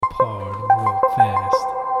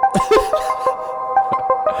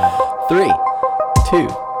3, 2,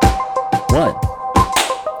 1.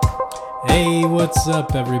 Hey, what's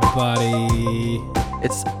up, everybody?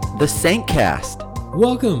 It's the Saintcast.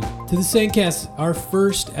 Welcome to the Saintcast, our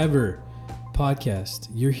first ever podcast.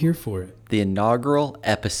 You're here for it. The inaugural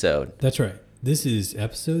episode. That's right. This is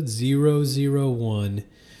episode 001,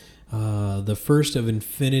 the first of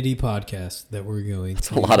Infinity podcasts that we're going to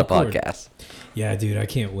It's a lot of record. podcasts. Yeah, dude, I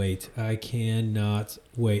can't wait. I cannot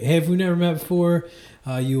wait. Hey, if we've never met before,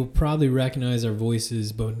 you'll probably recognize our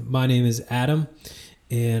voices, but my name is Adam,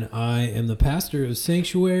 and I am the pastor of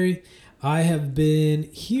Sanctuary. I have been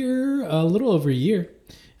here a little over a year.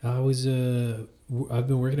 I've been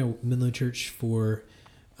working at Menlo Church for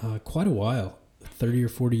quite a while, 30 or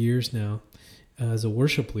 40 years now, as a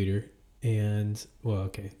worship leader. And, well,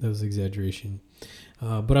 okay, that was exaggeration.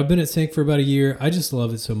 But I've been at Sank for about a year. I just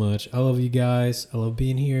love it so much. I love you guys. I love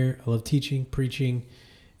being here. I love teaching, preaching.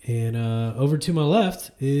 And over to my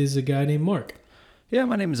left is a guy named Mark. Yeah,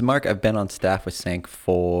 my name is Mark. I've been on staff with Sank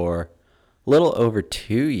for a little over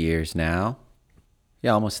 2 years now.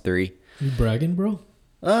 Yeah, almost 3. You bragging, bro?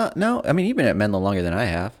 No, I mean, you've been at Menlo longer than I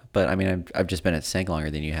have, but I mean, I've just been at Sank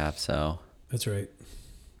longer than you have, so. That's right.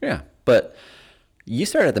 Yeah, but you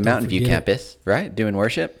started at the Mountain View forget it. campus, right? Doing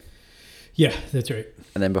worship? Yeah, that's right.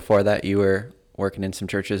 And then before that, you were working in some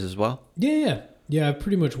churches as well? Yeah. I've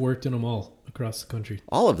pretty much worked in them all across the country.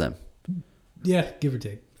 All of them? Yeah, give or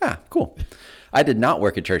take. Ah, cool. I did not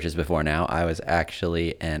work at churches before now. I was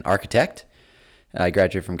actually an architect. I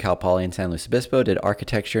graduated from Cal Poly in San Luis Obispo, did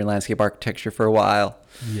architecture and landscape architecture for a while.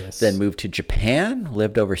 Yes. Then moved to Japan,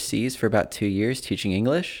 lived overseas for about 2 years teaching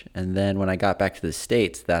English. And then when I got back to the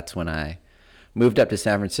States, that's when I moved up to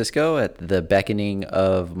San Francisco at the beckoning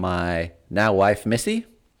of my now wife, Missy.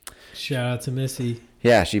 Shout out to Missy.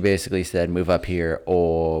 Yeah, she basically said, move up here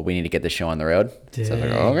or we need to get this show on the road. So I was like,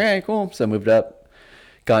 Dang. okay, cool. So I moved up,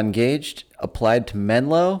 got engaged, applied to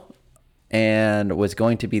Menlo, and was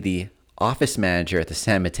going to be the office manager at the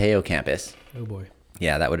San Mateo campus. Oh, boy.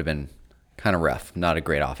 Yeah, that would have been kind of rough. Not a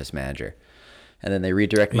great office manager. And then they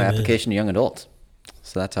redirected my Amen. application to young adults.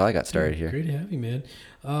 So that's how I got started here. Great to have you,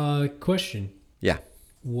 man. Question. Yeah.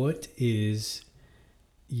 What is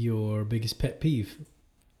your biggest pet peeve?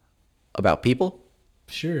 About people?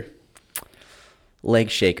 Sure. Leg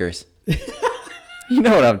shakers. You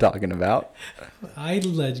know what I'm talking about. I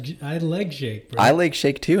leg shake, bro. I leg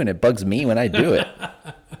shake too, and it bugs me when I do it.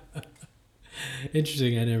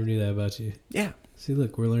 Interesting. I never knew that about you. Yeah. See,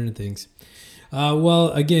 look, we're learning things. Well,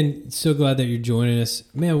 again, so glad that you're joining us,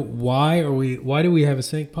 man. Why do we have a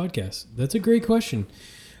Sank podcast? That's a great question.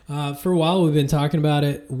 For a while, we've been talking about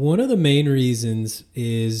it. One of the main reasons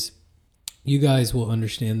is you guys will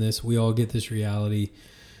understand this. We all get this reality.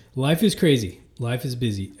 Life is crazy. Life is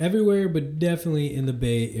busy everywhere, but definitely in the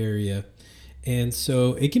Bay Area. And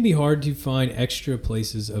so it can be hard to find extra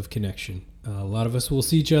places of connection. A lot of us will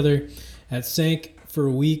see each other at Sank for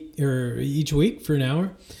a week or each week for an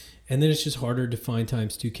hour. And then it's just harder to find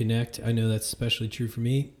times to connect. I know that's especially true for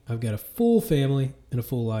me. I've got a full family and a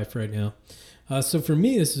full life right now. So for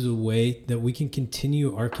me, this is a way that we can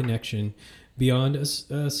continue our connection beyond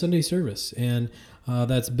a Sunday service. And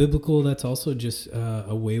that's biblical. That's also just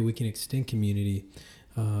a way we can extend community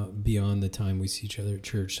beyond the time we see each other at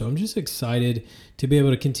church. So I'm just excited to be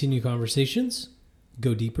able to continue conversations,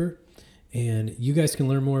 go deeper. And you guys can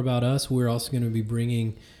learn more about us. We're also going to be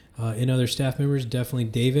bringing in other staff members, definitely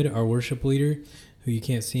David, our worship leader, who you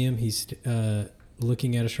can't see him. He's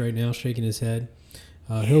looking at us right now, shaking his head.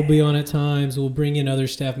 He'll be on at times. We'll bring in other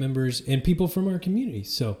staff members and people from our community.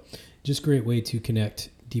 So just a great way to connect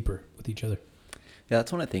deeper with each other. Yeah,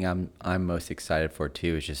 that's one thing I'm most excited for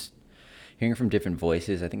too, is just hearing from different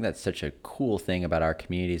voices. I think that's such a cool thing about our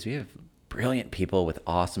communities. We have brilliant people with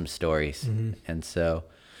awesome stories. Mm-hmm. And so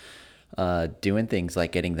doing things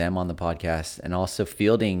like getting them on the podcast and also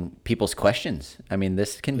fielding people's questions. I mean,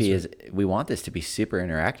 this can be, we want this to be super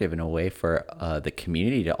interactive in a way for the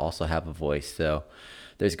community to also have a voice. So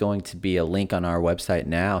there's going to be a link on our website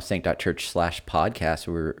now, sank.church/podcast,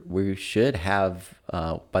 where we should have,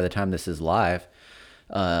 by the time this is live,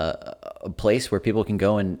 a place where people can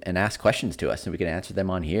go and ask questions to us and we can answer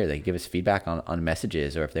them on here. They can give us feedback on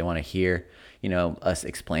messages, or if they want to hear, us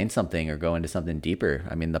explain something or go into something deeper.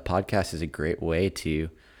 I mean, the podcast is a great way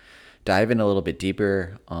to dive in a little bit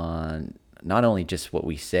deeper on not only just what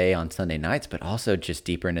we say on Sunday nights, but also just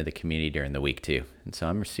deeper into the community during the week too. And so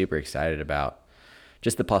I'm super excited about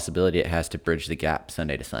just the possibility it has to bridge the gap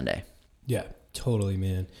Sunday to Sunday. Yeah, totally,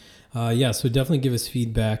 man. So definitely give us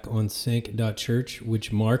feedback on sank.church,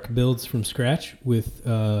 which Mark builds from scratch with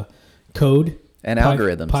code and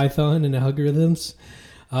algorithms. Python and algorithms.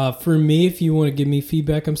 For me, if you want to give me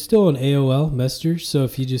feedback, I'm still on AOL Messenger. So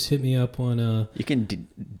if you just hit me up on You can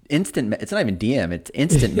it's not even DM, it's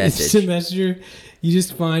instant message. Instant Messenger, you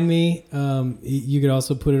just find me. You could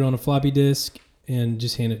also put it on a floppy disk and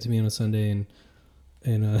just hand it to me on a Sunday,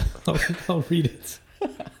 and I'll read it.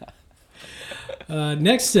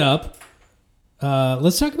 Next up,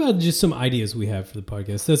 let's talk about just some ideas we have for the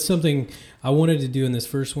podcast. That's something I wanted to do in this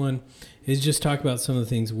first one, is just talk about some of the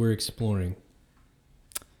things we're exploring.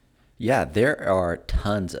 Yeah, there are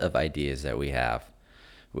tons of ideas that we have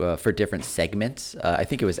for different segments. I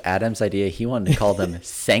think it was Adam's idea. He wanted to call them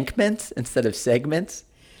sankments instead of segments.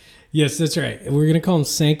 Yes, that's right. We're going to call them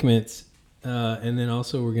sankments, and then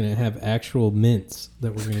also we're going to have actual mints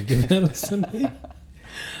that we're going to give them Sunday.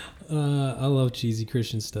 I love cheesy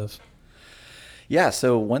Christian stuff. Yeah,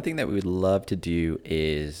 so one thing that we would love to do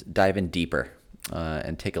is dive in deeper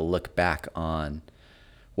and take a look back on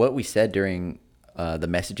what we said during the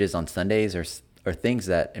messages on Sundays or things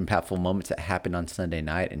that impactful moments that happened on Sunday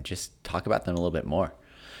night, and just talk about them a little bit more.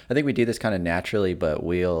 I think we do this kind of naturally, but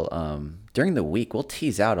we'll during the week we'll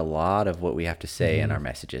tease out a lot of what we have to say in our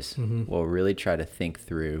messages. We'll really try to think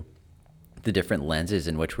through the different lenses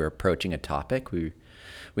in which we're approaching a topic.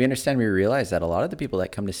 We understand, we realize that a lot of the people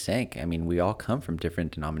that come to Sank, I mean, we all come from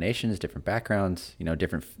different denominations, different backgrounds,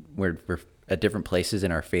 we're at different places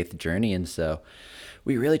in our faith journey. And so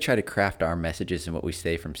we really try to craft our messages and what we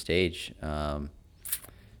say from stage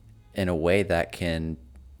in a way that can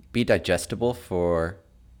be digestible for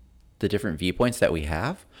the different viewpoints that we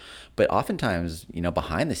have. But oftentimes,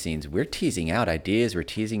 behind the scenes, we're teasing out ideas, we're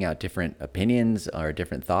teasing out different opinions or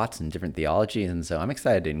different thoughts and different theologies. And so I'm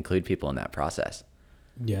excited to include people in that process.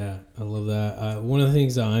 Yeah, I love that. One of the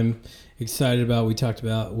things I'm excited about, we talked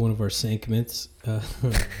about one of our sankments. I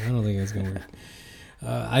don't think that's going to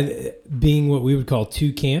work. Being what we would call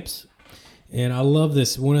two camps. And I love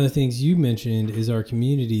this. One of the things you mentioned is our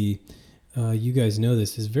community, you guys know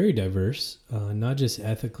this, is very diverse, not just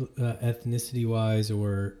ethnicity-wise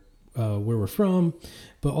or where we're from,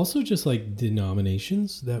 but also just like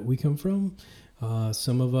denominations that we come from.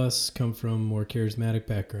 Some of us come from more charismatic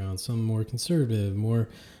backgrounds, some more conservative, more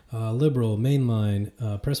liberal, mainline,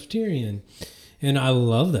 Presbyterian. And I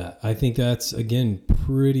love that. I think that's, again,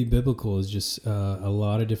 pretty biblical, is just a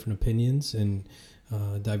lot of different opinions and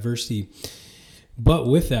diversity. But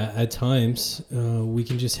with that, at times, we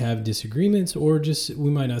can just have disagreements, or just we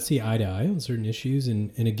might not see eye to eye on certain issues.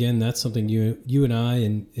 And again, that's something you and I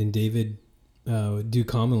and David do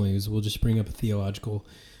commonly, is we'll just bring up a theological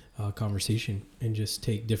conversation and just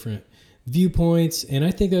take different viewpoints. And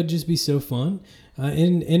I think that'd just be so fun.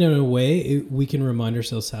 And in a way, we can remind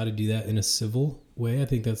ourselves how to do that in a civil way. I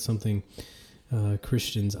think that's something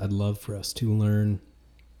Christians, I'd love for us to learn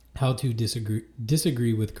how to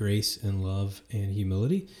disagree with grace and love and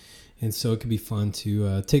humility. And so it could be fun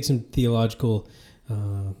to take some theological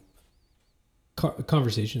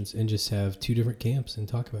conversations and just have two different camps and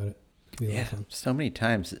talk about it. It could be a lot of fun. So many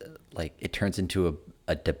times, like, it turns into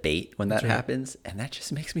a debate when that happens, and that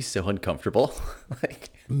just makes me so uncomfortable.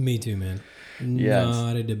 Me too, man.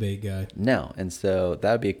 Not a debate guy. No, and so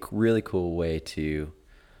that would be a really cool way to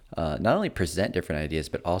not only present different ideas,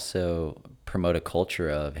 but also promote a culture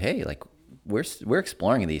of, hey, like, we're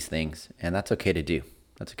exploring these things, and that's okay to do.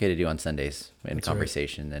 That's okay to do on Sundays in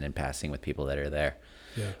conversation and in passing with people that are there.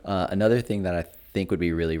 Yeah. Another thing that I think would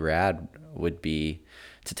be really rad would be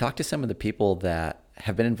to talk to some of the people that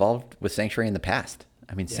have been involved with Sanctuary in the past.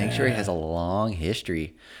 I mean, Sanctuary has a long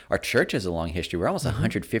history. Our church has a long history. We're almost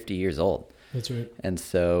 150 years old. That's right. And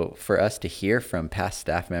so for us to hear from past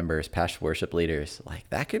staff members, past worship leaders, like,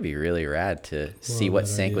 that could be really rad to see what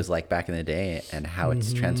Sank was like back in the day and how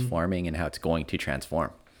it's transforming and how it's going to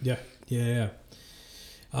transform. Yeah.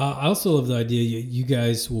 I also love the idea. You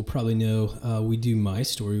guys will probably know we do My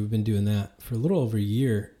Story. We've been doing that for a little over a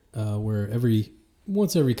year, where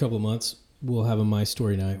once every couple of months, we'll have a My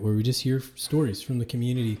Story night where we just hear stories from the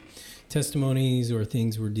community, testimonies or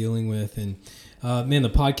things we're dealing with. And man, the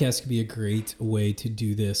podcast could be a great way to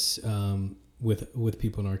do this with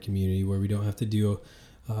people in our community, where we don't have to do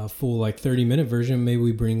a full 30-minute version. Maybe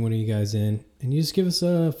we bring one of you guys in and you just give us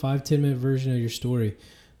a 5-10-minute version of your story.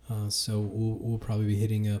 So we'll probably be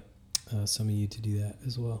hitting up some of you to do that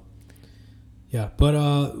as well. Yeah,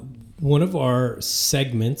 but one of our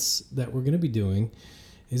segments that we're going to be doing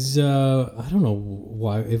is, I don't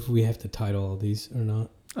know if we have to title all these or not.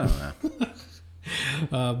 I don't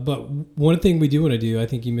know. But one thing we do want to do, I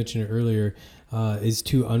think you mentioned it earlier, is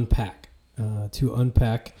to unpack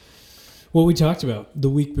what we talked about the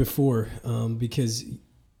week before. Because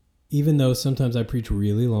even though sometimes I preach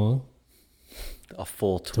really long, A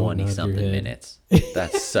full Don't nod your 20-something head. minutes.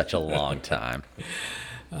 That's such a long time.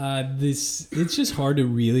 It's just hard to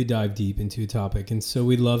really dive deep into a topic, and so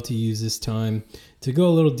we'd love to use this time to go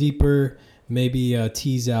a little deeper, maybe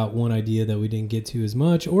tease out one idea that we didn't get to as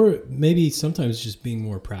much, or maybe sometimes just being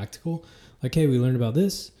more practical. Like, hey, we learned about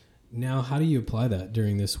this. Now, how do you apply that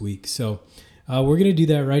during this week? So we're going to do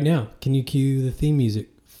that right now. Can you cue the theme music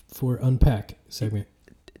for Unpack segment?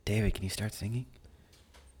 David, can you start singing?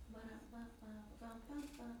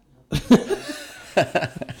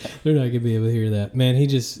 They're not going to be able to hear that. Man, he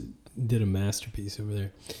just did a masterpiece over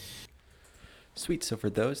there. Sweet. So for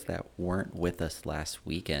those that weren't with us last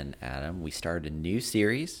weekend, Adam, we started a new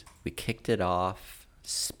series. We kicked it off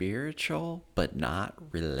spiritual, but not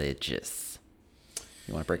religious.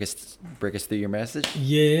 You want to break us through your message?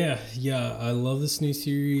 Yeah. I love this new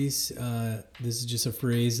series. This is just a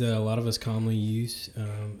phrase that a lot of us commonly use.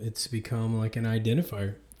 It's become like an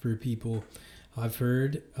identifier for people. I've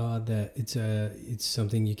heard that it's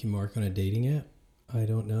something you can mark on a dating app. I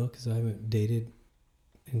don't know because I haven't dated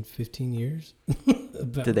in 15 years.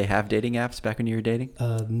 Did they have dating apps back when you were dating?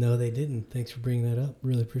 No, they didn't. Thanks for bringing that up.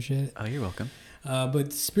 Really appreciate it. Oh, you're welcome.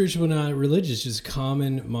 But spiritual, not religious, just a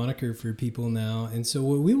common moniker for people now. And so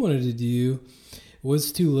what we wanted to do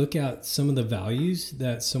was to look at some of the values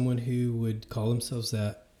that someone who would call themselves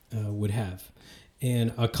that would have.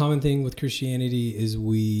 And a common thing with Christianity is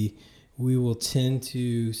we will tend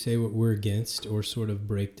to say what we're against or sort of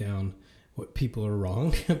break down what people are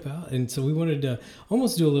wrong about. And so we wanted to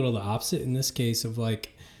almost do a little the opposite in this case of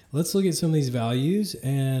like, let's look at some of these values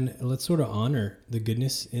and let's sort of honor the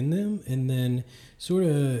goodness in them and then sort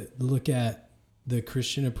of look at the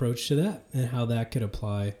Christian approach to that and how that could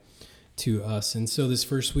apply to us. And so this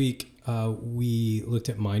first week, we looked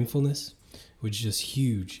at mindfulness, which is just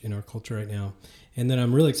huge in our culture right now. And then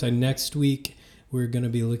I'm really excited. Next week, we're going to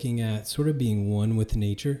be looking at sort of being one with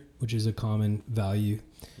nature, which is a common value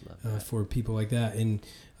for people like that. And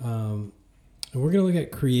we're going to look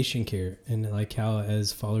at creation care and like how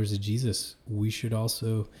as followers of Jesus, we should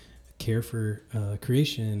also care for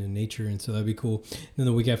creation and nature. And so that'd be cool. And then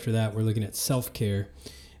the week after that, we're looking at self-care,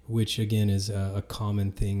 which again is a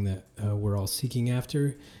common thing that we're all seeking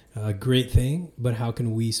after. A great thing, but how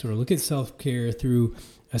can we sort of look at self-care through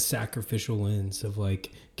a sacrificial lens of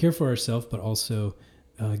like care for ourselves, but also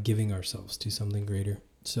giving ourselves to something greater.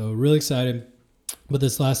 So really excited. But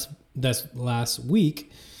this last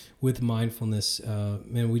week with mindfulness,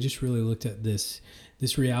 man, we just really looked at this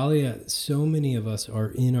reality that so many of us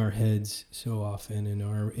are in our heads so often, and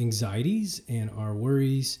our anxieties and our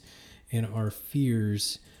worries and our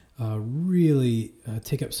fears really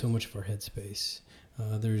take up so much of our headspace.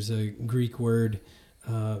 There's a Greek word,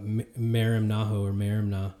 merimnaho or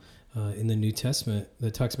merimna, in the New Testament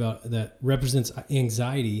that talks about, that represents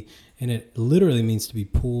anxiety, and it literally means to be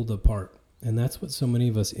pulled apart. And that's what so many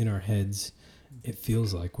of us in our heads, it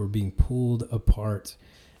feels like we're being pulled apart.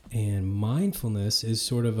 And mindfulness is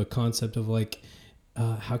sort of a concept of like,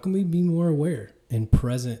 how can we be more aware and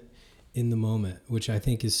present in the moment, which I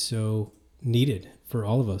think is so needed for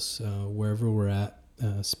all of us, wherever we're at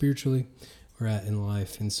spiritually or at in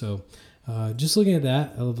life. And so just looking at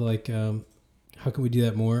that, I love like, how can we do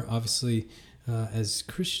that more? Obviously, as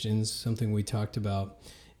Christians, something we talked about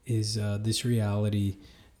is this reality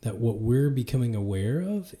that what we're becoming aware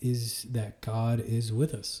of is that God is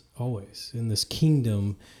with us always, and this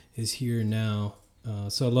kingdom is here now.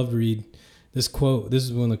 So I'd love to read this quote. This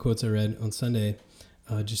is one of the quotes I read on Sunday,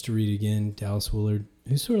 just to read again. Dallas Willard,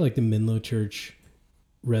 who's sort of like the Menlo Church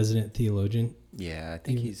resident theologian. Yeah, I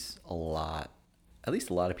think he's at least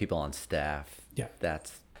a lot of people on staff. Yeah.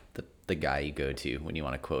 That's the guy you go to when you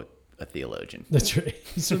want to quote a theologian. That's right.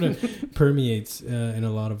 He sort of permeates in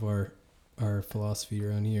a lot of our philosophy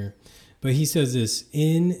around here. But he says this: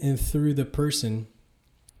 in and through the person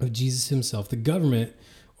of Jesus himself, the government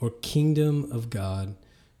or kingdom of God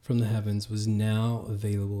from the heavens was now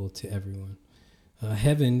available to everyone.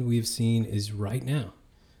 Heaven, we have seen, is right now.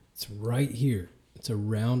 It's right here. It's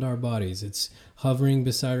around our bodies. It's hovering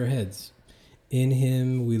beside our heads. In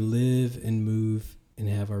him we live and move and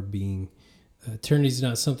have our being. Eternity is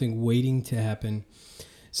not something waiting to happen,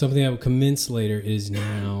 something that will commence later. It is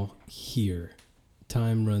now here.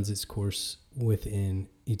 Time runs its course within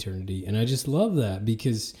eternity. And I just love that,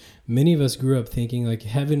 because many of us grew up thinking like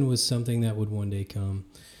heaven was something that would one day come.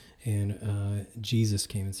 And Jesus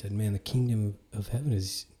came and said, man, the kingdom of heaven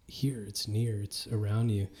is here. It's near. It's around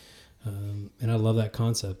you. And I love that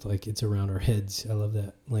concept. Like, it's around our heads. I love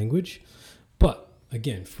that language. But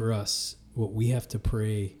again, for us, what we have to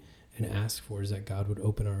pray and ask for is that God would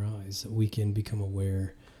open our eyes, that we can become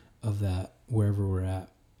aware of that wherever we're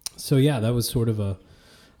at. So yeah, that was sort of a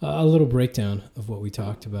little breakdown of what we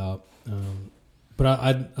talked about. But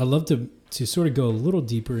I'd love to sort of go a little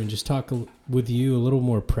deeper and just talk with you a little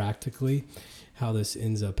more practically how this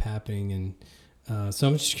ends up happening. And so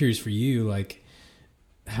I'm just curious for you, like,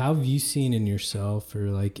 how have you seen in yourself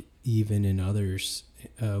or like even in others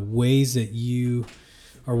ways that you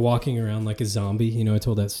are walking around like a zombie? You know, I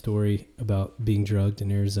told that story about being drugged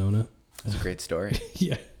in Arizona. That's a great story.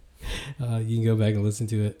 Yeah. You can go back and listen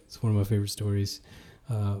to it. It's one of my favorite stories.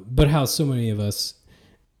 But how so many of us,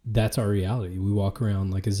 that's our reality. We walk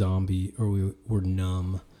around like a zombie or we're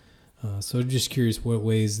numb. So I'm just curious what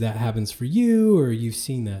ways that happens for you, or you've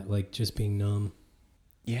seen that, like just being numb.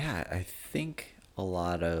 Yeah, I think a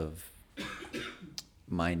lot of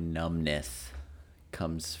my numbness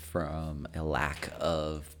comes from a lack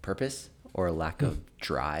of purpose or a lack of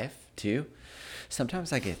drive too.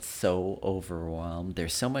 Sometimes I get so overwhelmed.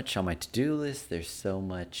 There's so much on my to-do list. There's so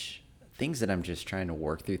much things that I'm just trying to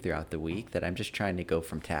work throughout the week that I'm just trying to go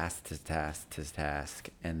from task to task to task.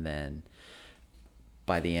 And then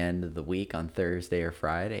by the end of the week on Thursday or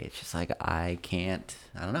Friday, it's just like, I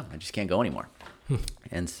don't know. I just can't go anymore.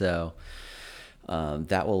 And so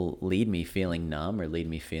that will lead me feeling numb or lead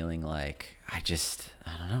me feeling like I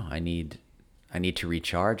don't know. I need to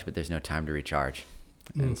recharge, but there's no time to recharge.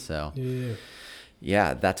 And so,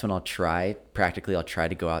 yeah, that's when I'll try to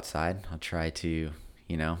go outside. I'll try to,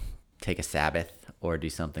 take a Sabbath or do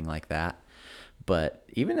something like that. But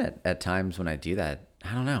even at times when I do that,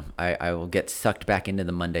 I don't know, I will get sucked back into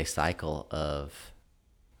the Monday cycle of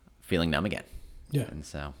feeling numb again. Yeah. And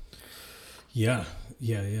so. Yeah.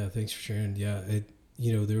 Thanks for sharing. Yeah.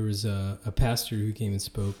 There was a pastor who came and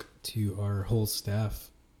spoke to our whole staff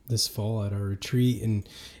this fall at our retreat, and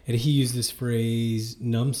he used this phrase,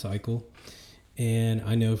 numb cycle. And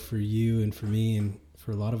I know for you and for me and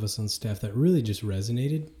for a lot of us on staff, that really just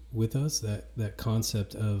resonated with us, that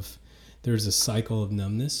concept of there's a cycle of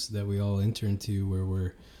numbness that we all enter into where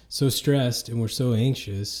we're so stressed and we're so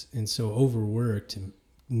anxious and so overworked and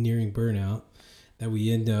nearing burnout that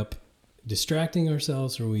we end up distracting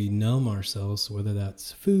ourselves, or we numb ourselves, whether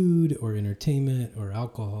that's food or entertainment or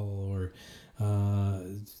alcohol or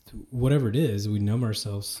whatever it is. We numb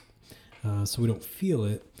ourselves so we don't feel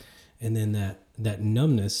it. And then that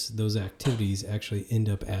numbness, those activities actually end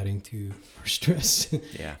up adding to our stress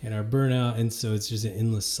and our burnout. And so it's just an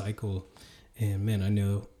endless cycle. And man, I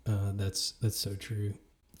know that's so true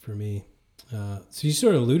for me. So you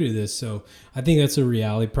sort of alluded to this. So I think that's a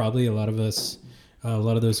reality. Probably a lot of us, a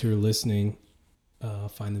lot of those who are listening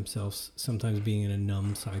find themselves sometimes being in a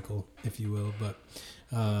numb cycle, if you will. But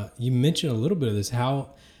you mentioned a little bit of this.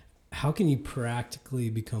 How can you practically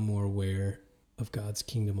become more aware of God's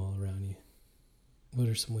kingdom all around you? What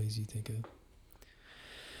are some ways you think of?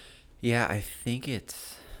 Yeah, I think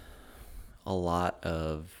it's a lot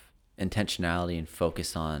of intentionality and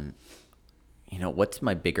focus on, what's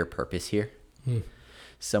my bigger purpose here?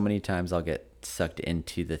 So many times I'll get sucked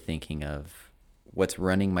into the thinking of what's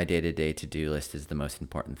running my day-to-day to-do list is the most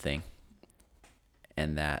important thing.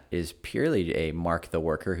 And that is purely a Mark the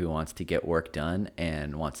worker who wants to get work done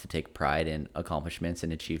and wants to take pride in accomplishments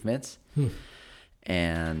and achievements.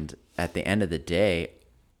 And at the end of the day,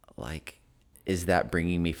 like, is that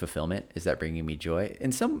bringing me fulfillment? Is that bringing me joy?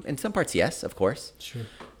 In some parts, yes, of course. Sure.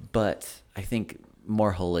 But I think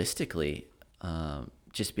more holistically,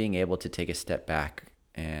 just being able to take a step back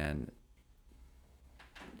and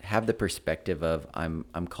have the perspective of I'm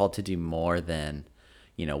called to do more than,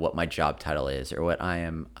 what my job title is or what I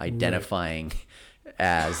am identifying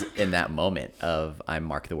as in that moment of I'm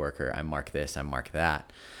Mark the worker, I'm Mark this, I'm Mark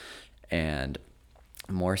that. And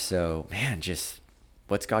more so, man, just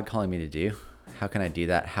what's God calling me to do? How can I do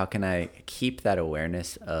that? How can I keep that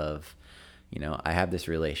awareness of, I have this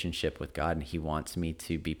relationship with God and he wants me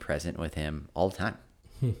to be present with him all the time.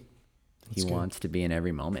 He wants to be in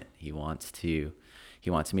every moment. He wants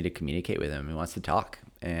me to communicate with him. He wants to talk.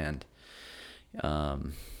 And,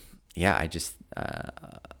 I just,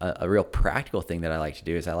 a real practical thing that I like to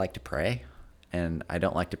do is I like to pray, and I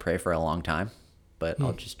don't like to pray for a long time, but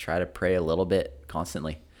I'll just try to pray a little bit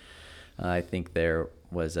constantly. I think there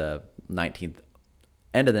was a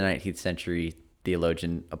end of the 19th century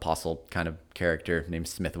theologian, apostle kind of character named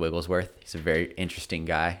Smith Wigglesworth. He's a very interesting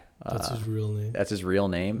guy. That's his real name. That's his real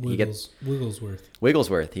name.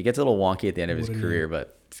 Wigglesworth. He gets a little wonky at the end of his career,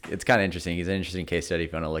 but it's kind of interesting. He's an interesting case study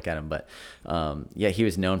if you want to look at him. But he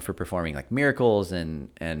was known for performing like miracles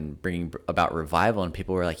and bringing about revival. And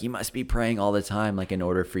people were like, you must be praying all the time, like in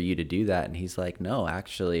order for you to do that. And he's like, no,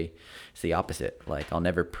 actually, it's the opposite. Like, I'll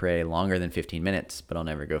never pray longer than 15 minutes, but I'll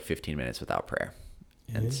never go 15 minutes without prayer.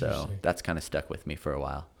 And so that's kind of stuck with me for a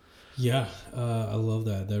while. Yeah, I love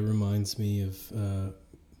that. That reminds me of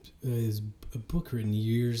is a book written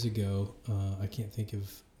years ago. I can't think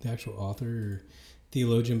of the actual author or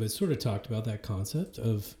theologian, but sort of talked about that concept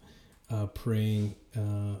of praying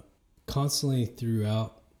constantly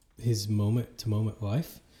throughout his moment to moment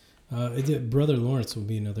life. Brother Lawrence would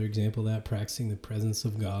be another example of that, practicing the presence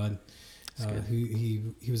of God. He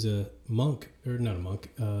was a monk, or not a monk.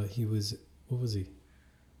 He was, what was he?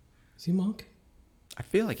 Is he a monk? I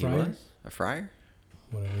feel like Friar? he was a friar.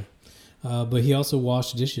 Whatever. But he also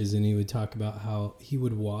washed dishes, and he would talk about how he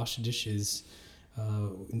would wash dishes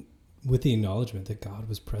with the acknowledgement that God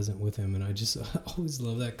was present with him. And I always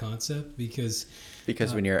love that concept because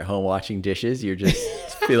When you're at home washing dishes, you're just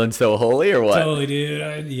feeling so holy, or what? totally,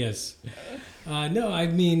 dude. Yes. No, I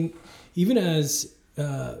mean, even as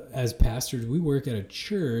pastors, we work at a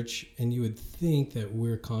church, and you would think that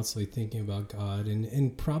we're constantly thinking about God,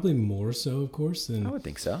 and probably more so, of course, than I would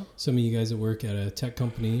think so. some of you guys that work at a tech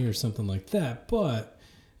company or something like that. But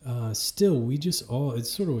still, we just it's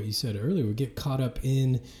sort of what you said earlier. We get caught up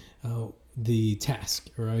in the task,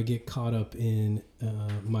 or I get caught up in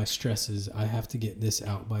my stresses. I have to get this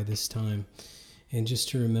out by this time. And just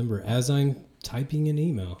to remember, as I'm typing an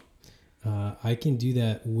email, I can do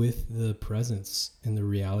that with the presence and the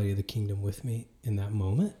reality of the kingdom with me in that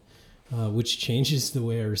moment, which changes the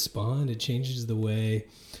way I respond. It changes the way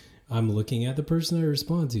I'm looking at the person I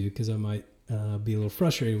respond to, because I might be a little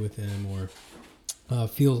frustrated with them, or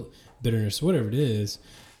feel bitterness, whatever it is.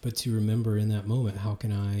 But to remember in that moment, how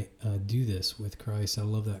can I do this with Christ? I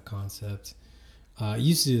love that concept. I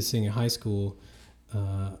used to do this thing in high school.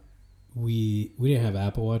 We didn't have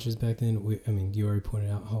Apple Watches back then. I mean, you already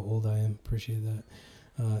pointed out how old I am. Appreciate that.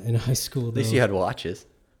 In high school, At least you had watches.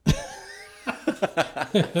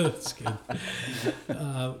 That's good.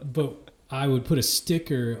 But I would put a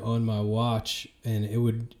sticker on my watch, and it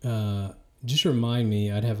would just remind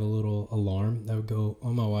me. I'd have a little alarm that would go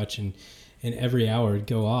on my watch, and every hour it'd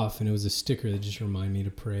go off, and it was a sticker that just reminded me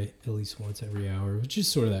to pray at least once every hour, which is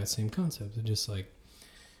sort of that same concept of just like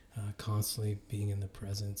constantly being in the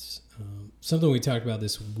presence. Something we talked about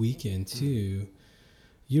this weekend too.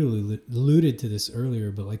 You alluded to this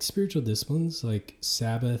earlier, but like spiritual disciplines like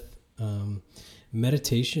Sabbath,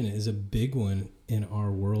 meditation is a big one in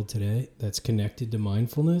our world today that's connected to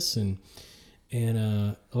mindfulness. And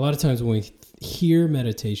a lot of times when we hear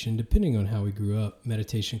meditation, depending on how we grew up,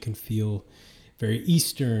 meditation can feel very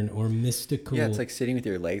Eastern or mystical. Yeah, it's like sitting with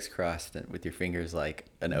your legs crossed and with your fingers like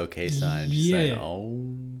an okay sign. Just Yeah.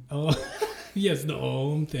 saying, oh. Yes, the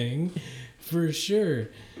Om thing, for sure.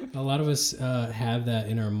 A lot of us have that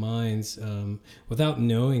in our minds without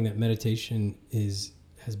knowing that meditation has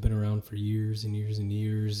been around for years and years and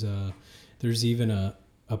years. There's even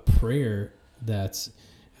a prayer that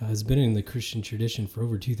has been in the Christian tradition for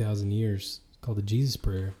over 2,000 years called the Jesus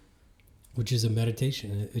Prayer, which is a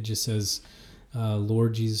meditation. It just says,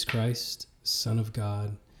 Lord Jesus Christ, Son of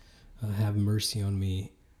God, have mercy on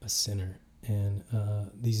me, a sinner. And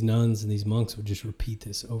these nuns and these monks would just repeat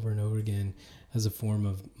this over and over again as a form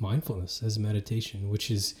of mindfulness, as meditation, which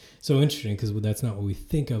is so interesting because that's not what we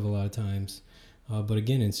think of a lot of times. But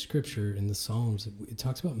again, in Scripture, in the Psalms, it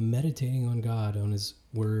talks about meditating on God, on His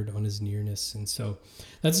Word, on His nearness. And so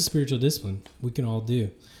that's a spiritual discipline we can all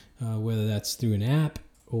do, whether that's through an app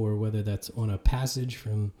or whether that's on a passage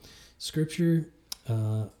from Scripture,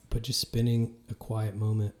 but just spending a quiet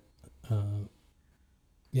moment,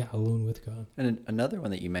 alone with God. And another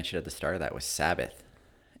one that you mentioned at the start of that was Sabbath.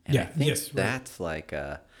 And Yeah, I think yes, right. that's like,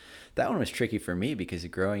 that one was tricky for me because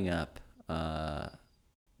growing up,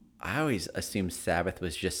 I always assumed Sabbath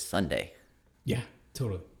was just Sunday. Yeah,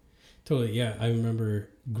 totally. Yeah, I remember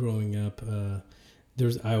growing up.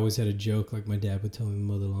 I always had a joke, like my dad would tell me to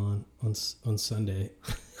mow the lawn on Sunday,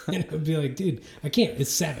 and I'd be like, "Dude, I can't.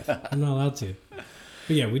 It's Sabbath. I'm not allowed to."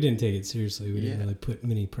 But yeah, we didn't take it seriously. We didn't really put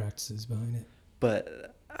many practices behind it.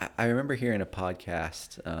 But I remember hearing a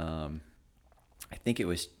podcast. I think it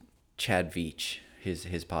was Chad Veach, his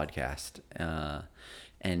podcast,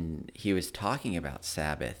 and he was talking about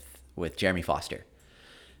Sabbath with Jeremy Foster.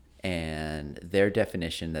 And their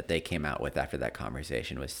definition that they came out with after that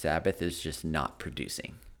conversation was Sabbath is just not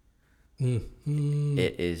producing. Mm-hmm.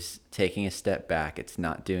 It is taking a step back. It's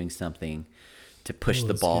not doing something to push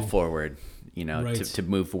the ball forward, Right. to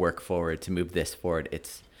move work forward, to move this forward.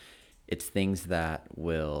 It's things that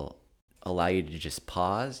will allow you to just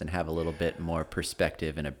pause and have a little bit more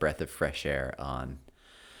perspective and a breath of fresh air on,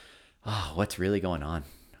 what's really going on?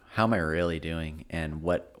 How am I really doing? And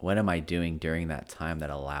what am I doing during that time that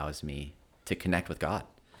allows me to connect with God?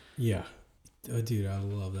 Yeah. Dude, I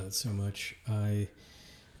love that so much.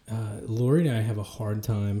 Lori and I have a hard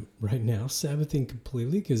time right now Sabbathing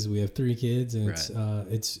completely because we have 3 kids and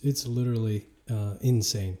it's literally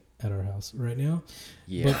insane at our house right now.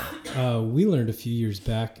 Yeah. But we learned a few years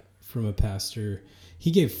back from a pastor.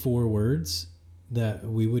 He gave 4 words that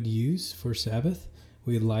we would use for Sabbath.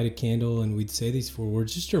 We'd light a candle and we'd say these 4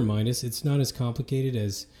 words just to remind us it's not as complicated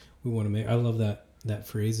as we want to make. I love that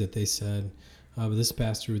phrase that they said. But this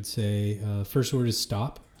pastor would say, first word is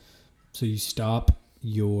stop. So you stop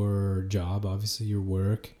your job, obviously your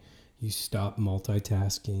work. You stop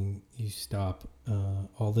multitasking. You stop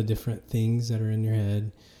all the different things that are in your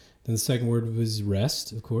head. Then the second word was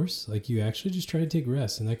rest, of course. Like you actually just try to take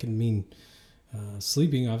rest. And that can mean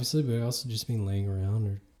sleeping, obviously, but it also just mean laying around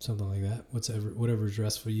or something like that. Whatever is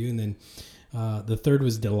rest for you. And then the third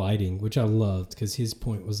was delighting, which I loved because his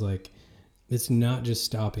point was like, it's not just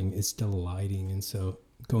stopping, it's delighting. And so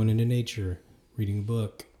going into nature, reading a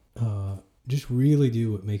book, just really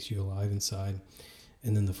do what makes you alive inside.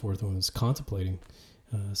 And then the fourth one was contemplating.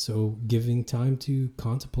 So giving time to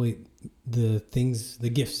contemplate the things, the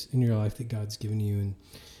gifts in your life that God's given you.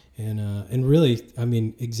 And really, I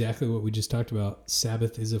mean, exactly what we just talked about.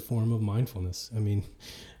 Sabbath is a form of mindfulness. I mean,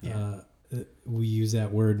 we use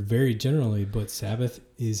that word very generally, but Sabbath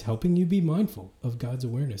is helping you be mindful of God's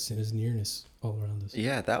awareness and his nearness all around us.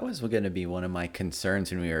 Yeah, that was going to be one of my concerns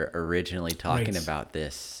when we were originally talking about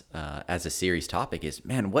this as a series topic is,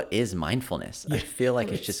 man, what is mindfulness? I feel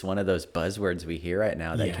like it's just one of those buzzwords we hear right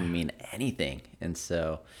now that can mean anything. And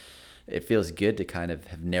so it feels good to kind of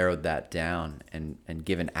have narrowed that down and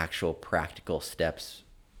given actual practical steps,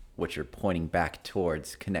 which are pointing back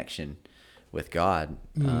towards connection with God,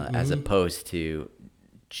 as opposed to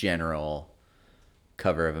general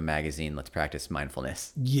cover of a magazine, let's practice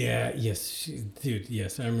mindfulness. Yeah, yes, dude,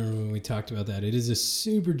 yes. I remember when we talked about that. It is a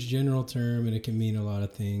super general term and it can mean a lot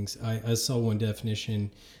of things. I saw one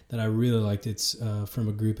definition that I really liked. It's from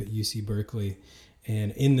a group at UC Berkeley.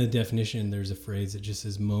 And in the definition, there's a phrase that just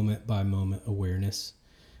says moment by moment awareness,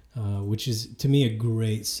 which is, to me, a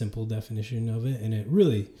great, simple definition of it. And it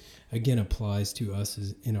really, again, applies to us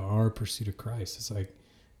as in our pursuit of Christ. It's like,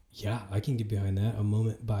 yeah, I can get behind that, a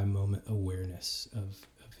moment by moment awareness of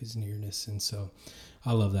his nearness. And so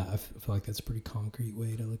I love that. I feel like that's a pretty concrete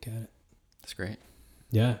way to look at it. That's great.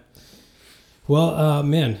 Yeah. Well,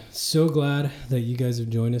 man, so glad that you guys have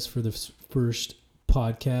joined us for the first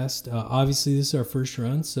podcast. Obviously, this is our first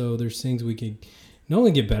run, so there's things we could not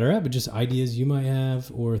only get better at, but just ideas you might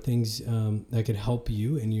have or things that could help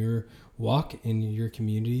you in your walk in your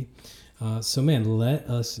community. So, man, let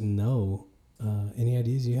us know any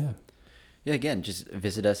ideas you have. Yeah, again, just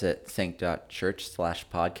visit us at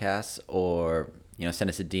sync.church/podcasts or, send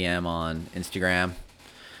us a DM on Instagram,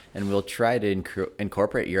 and we'll try to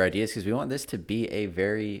incorporate your ideas because we want this to be a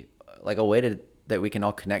very, a way that we can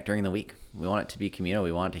all connect during the week. We want it to be communal.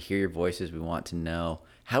 We want to hear your voices. We want to know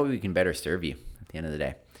how we can better serve you at the end of the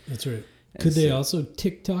day. That's right. Could they also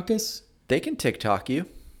TikTok us? They can TikTok you.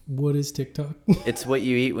 What is TikTok? It's what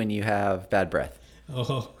you eat when you have bad breath.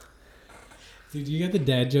 Oh. Dude, you got the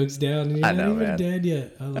dad jokes down. You're I know, not even man. a dad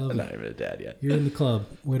yet. I love it. I'm not even a dad yet. You're in the club.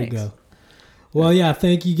 Way Thanks. to go. Well, yeah,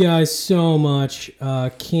 thank you guys so much.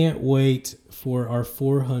 Can't wait for our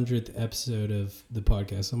 400th episode of the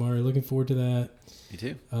podcast. I'm already looking forward to that. You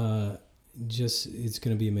too. It's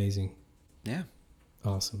going to be amazing. Yeah.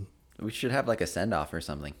 Awesome. We should have a send-off or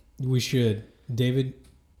something. We should. David,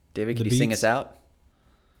 can you sing us out?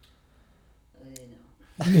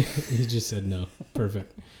 He just said no.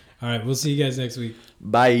 Perfect. All right, we'll see you guys next week.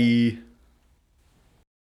 Bye.